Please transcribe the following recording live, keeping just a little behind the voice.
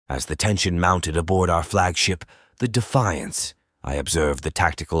As the tension mounted aboard our flagship, the Defiance, I observed the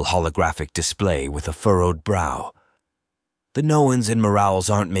tactical holographic display with a furrowed brow. The Noans and Morals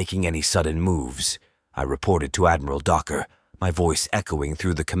aren't making any sudden moves, I reported to Admiral Docker, my voice echoing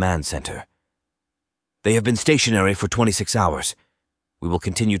through the command center. They have been stationary for 26 hours. We will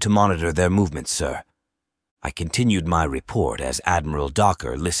continue to monitor their movements, sir. I continued my report as Admiral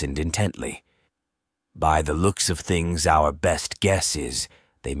Docker listened intently. By the looks of things, our best guess is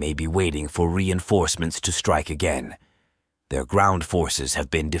they may be waiting for reinforcements to strike again. Their ground forces have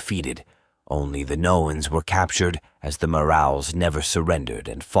been defeated. Only the Noans were captured as the Morals never surrendered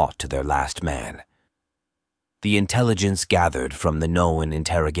and fought to their last man. The intelligence gathered from the Noan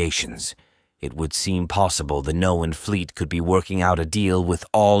interrogations, it would seem possible the Noan fleet could be working out a deal with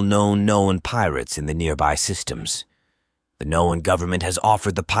all known Noan pirates in the nearby systems. The Noan government has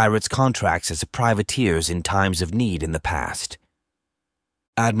offered the pirates contracts as privateers in times of need in the past.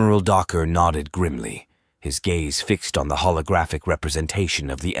 Admiral Docker nodded grimly, his gaze fixed on the holographic representation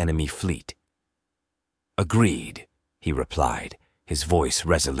of the enemy fleet. Agreed, he replied, his voice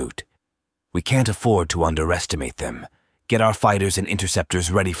resolute. We can't afford to underestimate them. Get our fighters and interceptors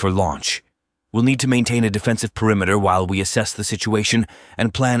ready for launch. We'll need to maintain a defensive perimeter while we assess the situation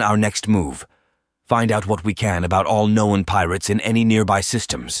and plan our next move. Find out what we can about all known pirates in any nearby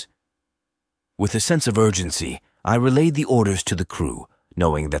systems. With a sense of urgency, I relayed the orders to the crew,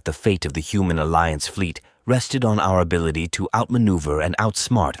 knowing that the fate of the human Alliance fleet rested on our ability to outmaneuver and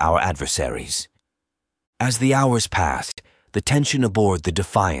outsmart our adversaries. As the hours passed, the tension aboard the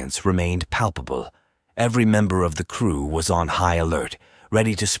Defiance remained palpable. Every member of the crew was on high alert,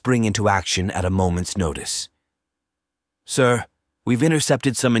 ready to spring into action at a moment's notice. Sir, we've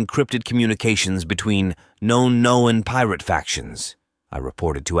intercepted some encrypted communications between known Noan pirate factions, I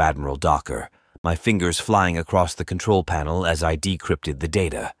reported to Admiral Docker, my fingers flying across the control panel as I decrypted the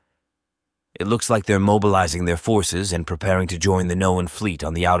data. It looks like they're mobilizing their forces and preparing to join the Noan fleet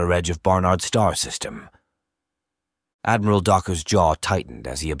on the outer edge of Barnard's star system. Admiral Docker's jaw tightened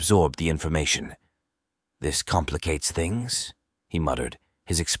as he absorbed the information. This complicates things, he muttered,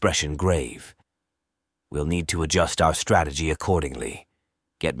 his expression grave. We'll need to adjust our strategy accordingly.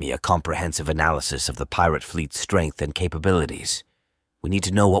 Get me a comprehensive analysis of the pirate fleet's strength and capabilities. We need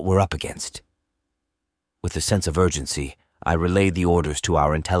to know what we're up against. With a sense of urgency, I relayed the orders to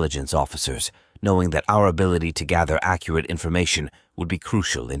our intelligence officers, knowing that our ability to gather accurate information would be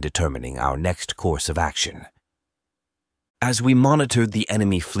crucial in determining our next course of action. As we monitored the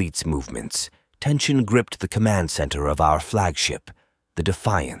enemy fleet's movements, tension gripped the command center of our flagship, the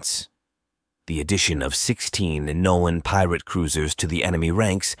Defiance. The addition of 16 Noan pirate cruisers to the enemy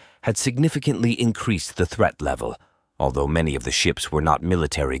ranks had significantly increased the threat level, although many of the ships were not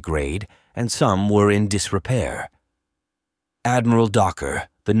military grade and some were in disrepair. Admiral Docker,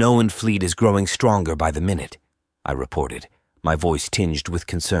 the Noan fleet is growing stronger by the minute, I reported, my voice tinged with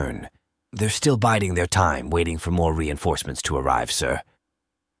concern. They're still biding their time, waiting for more reinforcements to arrive, sir.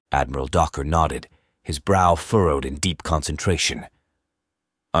 Admiral Docker nodded, his brow furrowed in deep concentration.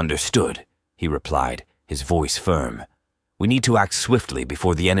 Understood, he replied, his voice firm. We need to act swiftly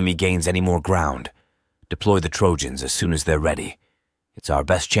before the enemy gains any more ground. Deploy the Trojans as soon as they're ready. It's our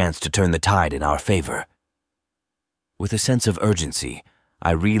best chance to turn the tide in our favor. With a sense of urgency,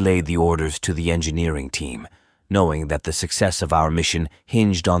 I relayed the orders to the engineering team, knowing that the success of our mission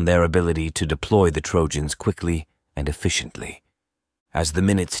hinged on their ability to deploy the Trojans quickly and efficiently. As the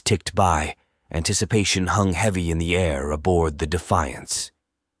minutes ticked by, anticipation hung heavy in the air aboard the Defiance.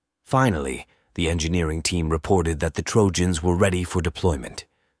 Finally, the engineering team reported that the Trojans were ready for deployment.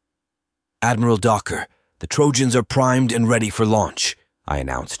 Admiral Docker, the Trojans are primed and ready for launch, I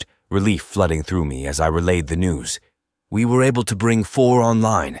announced, relief flooding through me as I relayed the news. We were able to bring 4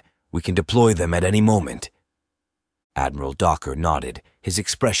 online. We can deploy them at any moment. Admiral Docker nodded, his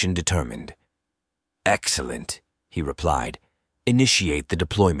expression determined. Excellent, he replied. Initiate the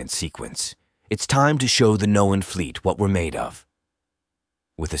deployment sequence. It's time to show the Noan fleet what we're made of.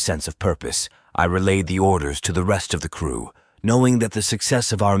 With a sense of purpose, I relayed the orders to the rest of the crew, knowing that the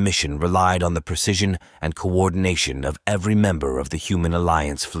success of our mission relied on the precision and coordination of every member of the Human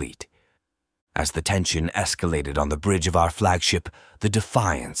Alliance fleet. As the tension escalated on the bridge of our flagship, the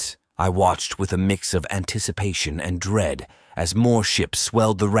Defiance, I watched with a mix of anticipation and dread as more ships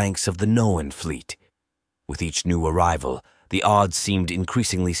swelled the ranks of the Noan fleet. With each new arrival, the odds seemed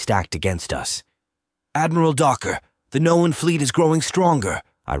increasingly stacked against us. Admiral Docker, the Noan fleet is growing stronger,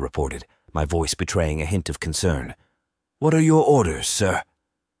 I reported, my voice betraying a hint of concern. What are your orders, sir?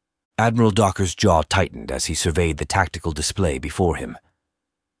 Admiral Docker's jaw tightened as he surveyed the tactical display before him.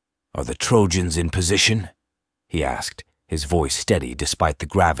 Are the Trojans in position? He asked, his voice steady despite the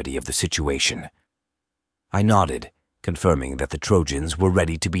gravity of the situation. I nodded, confirming that the Trojans were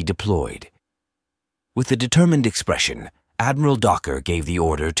ready to be deployed. With a determined expression, Admiral Docker gave the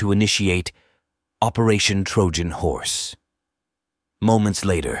order to initiate Operation Trojan Horse. Moments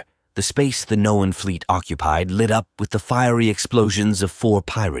later, the space the Noan fleet occupied lit up with the fiery explosions of 4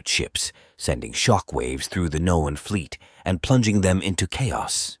 pirate ships, sending shockwaves through the Noan fleet and plunging them into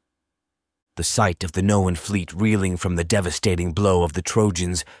chaos. The sight of the Noan fleet reeling from the devastating blow of the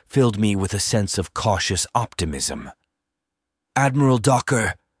Trojans filled me with a sense of cautious optimism. "Admiral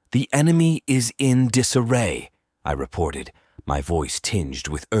Docker, the enemy is in disarray," I reported, my voice tinged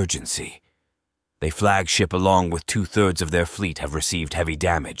with urgency. "The flagship along with 2/3 of their fleet have received heavy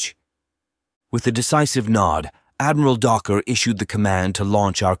damage." With a decisive nod, Admiral Docker issued the command to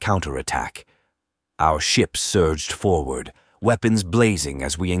launch our counterattack. Our ships surged forward, weapons blazing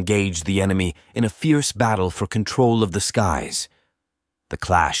as we engaged the enemy in a fierce battle for control of the skies. The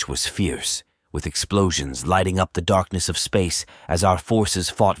clash was fierce, with explosions lighting up the darkness of space as our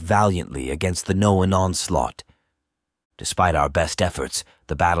forces fought valiantly against the Noan onslaught. Despite our best efforts,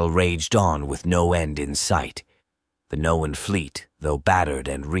 the battle raged on with no end in sight. The Noan fleet, though battered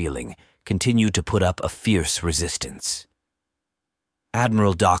and reeling, continued to put up a fierce resistance.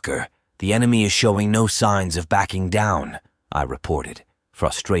 "Admiral Docker, the enemy is showing no signs of backing down," I reported,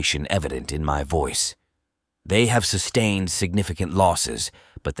 frustration evident in my voice. "They have sustained significant losses,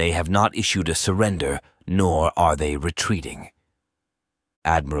 but they have not issued a surrender, nor are they retreating."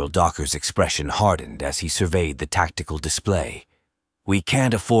 Admiral Docker's expression hardened as he surveyed the tactical display. "We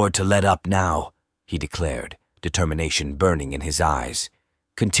can't afford to let up now," he declared, determination burning in his eyes.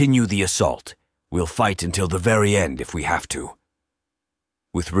 "Continue the assault. We'll fight until the very end if we have to."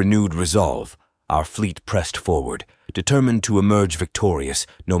 With renewed resolve, our fleet pressed forward, determined to emerge victorious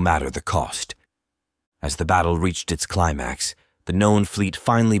no matter the cost. As the battle reached its climax, the Noan fleet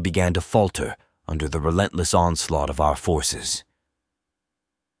finally began to falter under the relentless onslaught of our forces.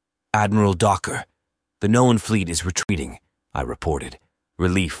 "Admiral Docker, the Noan fleet is retreating," I reported,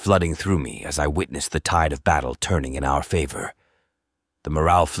 relief flooding through me as I witnessed the tide of battle turning in our favor. "The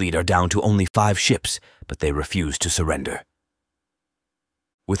Morale fleet are down to only 5 ships, but they refuse to surrender."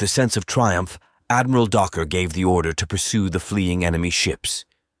 With a sense of triumph, Admiral Docker gave the order to pursue the fleeing enemy ships.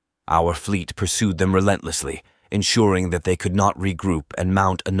 Our fleet pursued them relentlessly, ensuring that they could not regroup and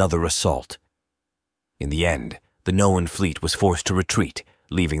mount another assault. In the end, the Noan fleet was forced to retreat,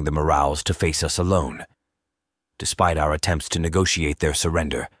 leaving the Morales to face us alone. Despite our attempts to negotiate their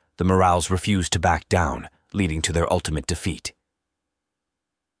surrender, the Morales refused to back down, leading to their ultimate defeat.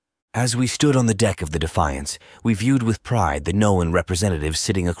 As we stood on the deck of the Defiance, we viewed with pride the Noan representatives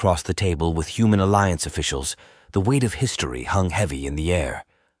sitting across the table with human alliance officials. The weight of history hung heavy in the air.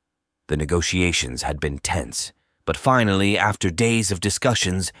 The negotiations had been tense, but finally, after days of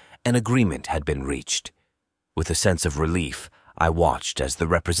discussions, an agreement had been reached. With a sense of relief, I watched as the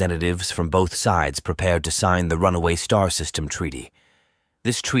representatives from both sides prepared to sign the Runaway Star System Treaty.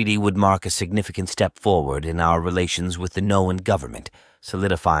 This treaty would mark a significant step forward in our relations with the Noan government,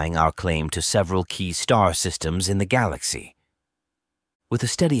 solidifying our claim to several key star systems in the galaxy. With a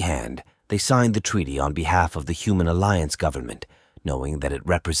steady hand, they signed the treaty on behalf of the Human Alliance government, knowing that it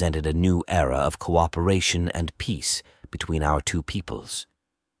represented a new era of cooperation and peace between our two peoples.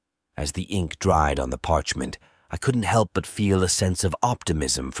 As the ink dried on the parchment, I couldn't help but feel a sense of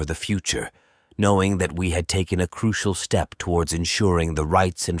optimism for the future, knowing that we had taken a crucial step towards ensuring the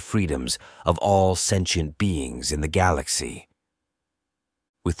rights and freedoms of all sentient beings in the galaxy.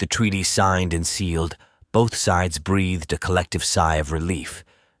 With the treaty signed and sealed, both sides breathed a collective sigh of relief,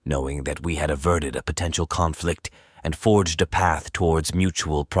 knowing that we had averted a potential conflict and forged a path towards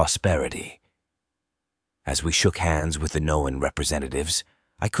mutual prosperity. As we shook hands with the Noan representatives,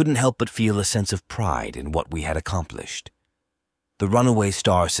 I couldn't help but feel a sense of pride in what we had accomplished. The Runaway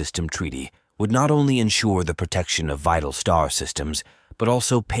Star System Treaty would not only ensure the protection of vital star systems, but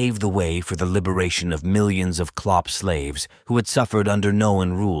also pave the way for the liberation of millions of Klopp slaves who had suffered under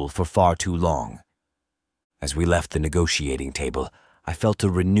Noan rule for far too long. As we left the negotiating table, I felt a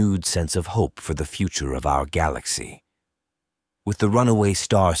renewed sense of hope for the future of our galaxy. With the Runaway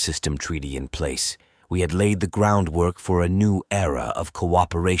Star System Treaty in place, we had laid the groundwork for a new era of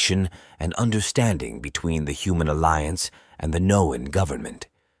cooperation and understanding between the Human Alliance and the Noan government.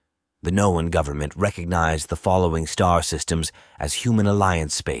 The Noan government recognized the following star systems as Human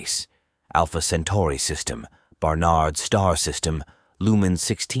Alliance space: Alpha Centauri System, Barnard Star System, Lumen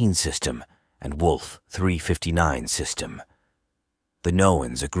 16 System, and Wolf 359 System. The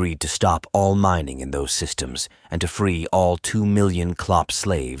Noans agreed to stop all mining in those systems and to free all 2 million Klopp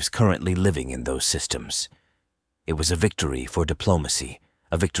slaves currently living in those systems. It was a victory for diplomacy,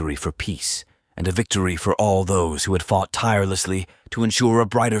 a victory for peace, and a victory for all those who had fought tirelessly to ensure a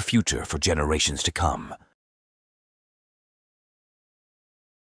brighter future for generations to come.